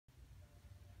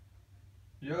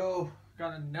Yo,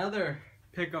 got another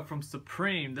pickup from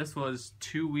Supreme. This was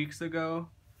 2 weeks ago.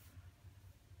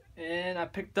 And I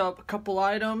picked up a couple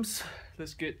items.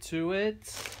 Let's get to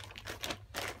it.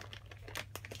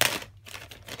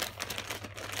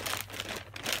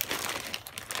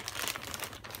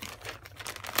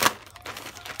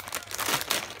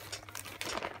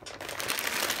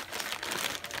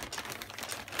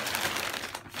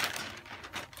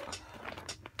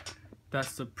 That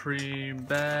Supreme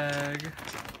bag.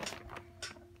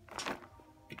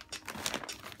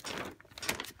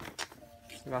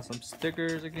 Got some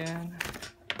stickers again.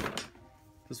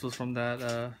 This was from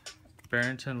that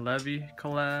Barrington Levy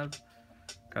collab.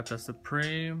 Got the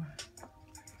Supreme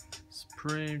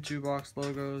 2-box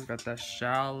logos. Got that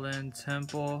Shaolin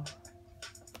Temple.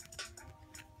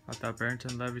 Got that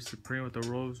Barrington Levy Supreme with the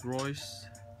Rolls Royce.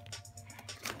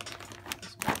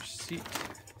 Some more receipt.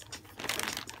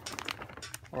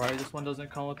 Alright, this one doesn't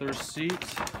come with the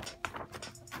receipt.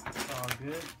 All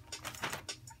good.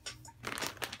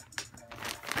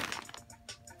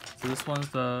 So this one's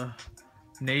the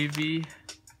navy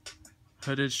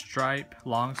hooded stripe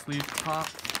long sleeve top.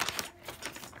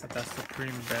 Got that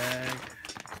Supreme bag.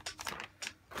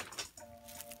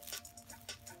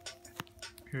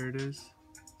 Here it is.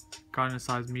 Got in a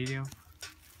size medium.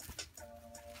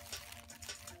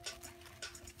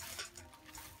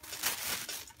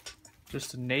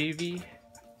 Just a navy,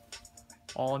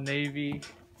 all navy.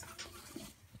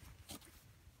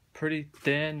 Pretty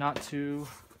thin, not too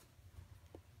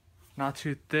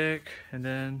thick. And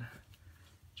then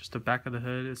just the back of the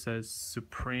hood, it says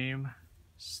Supreme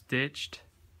stitched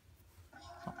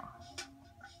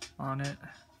on it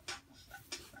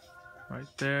right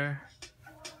there.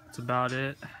 That's about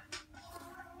it.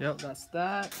 Yep, that's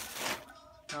that.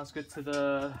 Now let's get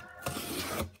to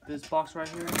this box right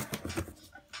here.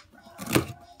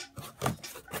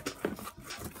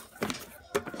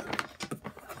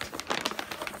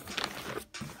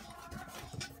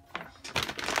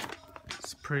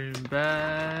 Supreme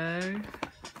bag.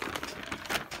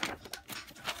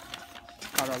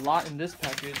 Got a lot in this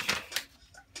package.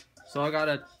 So I got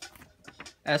a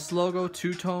S logo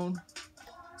 2-tone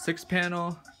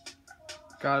 6-panel.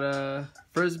 Got a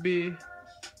FRISBEE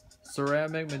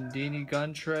ceramic MENDINI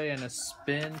gun tray and a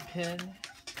spin pin.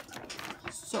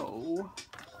 So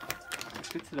let's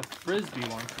get to the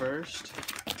FRISBEE one first.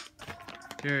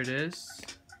 Here it is.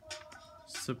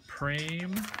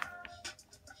 Supreme.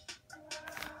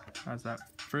 How's that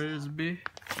FRISBEE?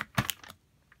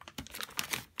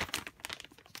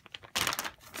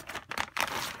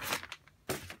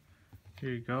 Here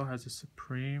you go, has a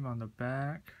Supreme on the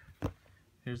back.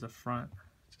 Here's the front.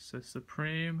 It just says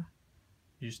Supreme,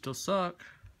 you still suck.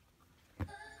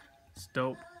 It's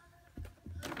dope.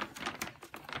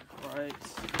 Alright,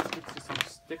 let's get to some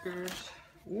stickers.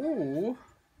 Ooh!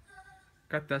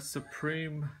 Got that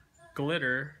Supreme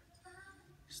glitter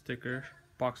sticker,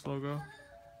 box logo.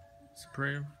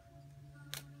 Supreme.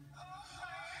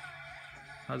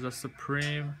 Has a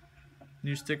Supreme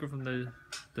new sticker from the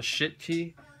shit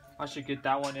tee. I should get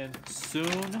that one in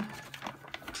soon.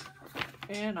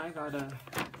 And I got a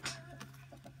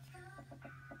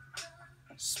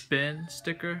spin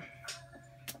sticker.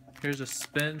 Here's a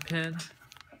spin pin. Let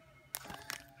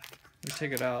me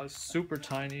take it out. It's super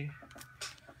tiny.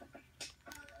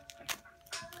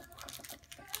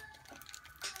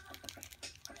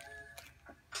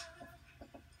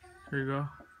 Here you go.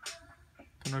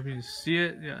 Don't know if you can see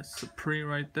it. Yeah, Supreme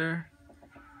right there.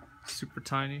 Super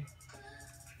tiny.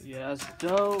 Yeah, that's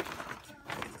dope.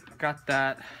 Got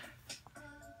that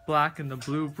black and the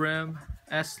blue brim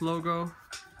S logo.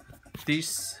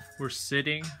 These were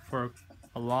sitting for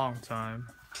a long time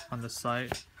on the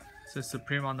site. It says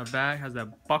Supreme on the back. Has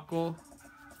that buckle.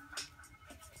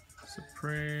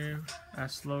 Supreme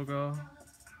S logo.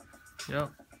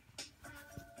 Yep.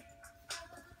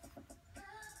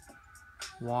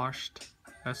 Washed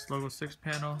S logo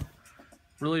 6-panel,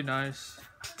 really nice.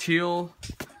 Teal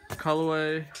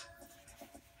colorway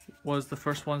was the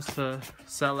first ones to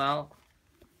sell out.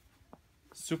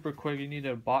 Super quick, you need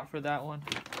a bot for that one.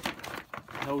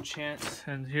 No chance.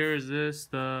 And here is this,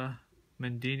 the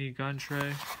MENDINI gun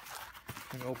tray.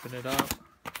 I'm gonna open it up.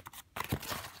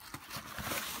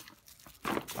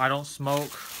 I don't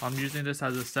smoke. I'm using this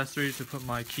as accessories to put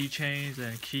my keychains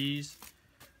and keys.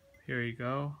 Here you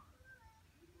go.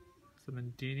 The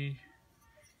MENDINI.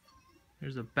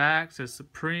 Here's the back, says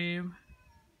Supreme.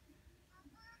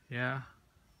 Yeah.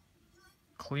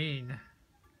 Clean.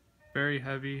 Very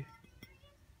heavy.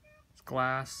 It's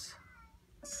glass.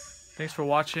 Thanks for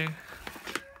watching.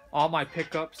 All my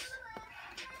pickups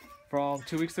from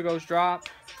 2 weeks ago's drop.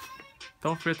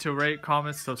 Don't forget to rate,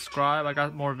 comment, subscribe. I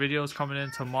got more videos coming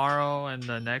in tomorrow and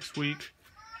the next week.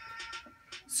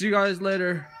 See you guys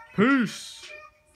later. Peace.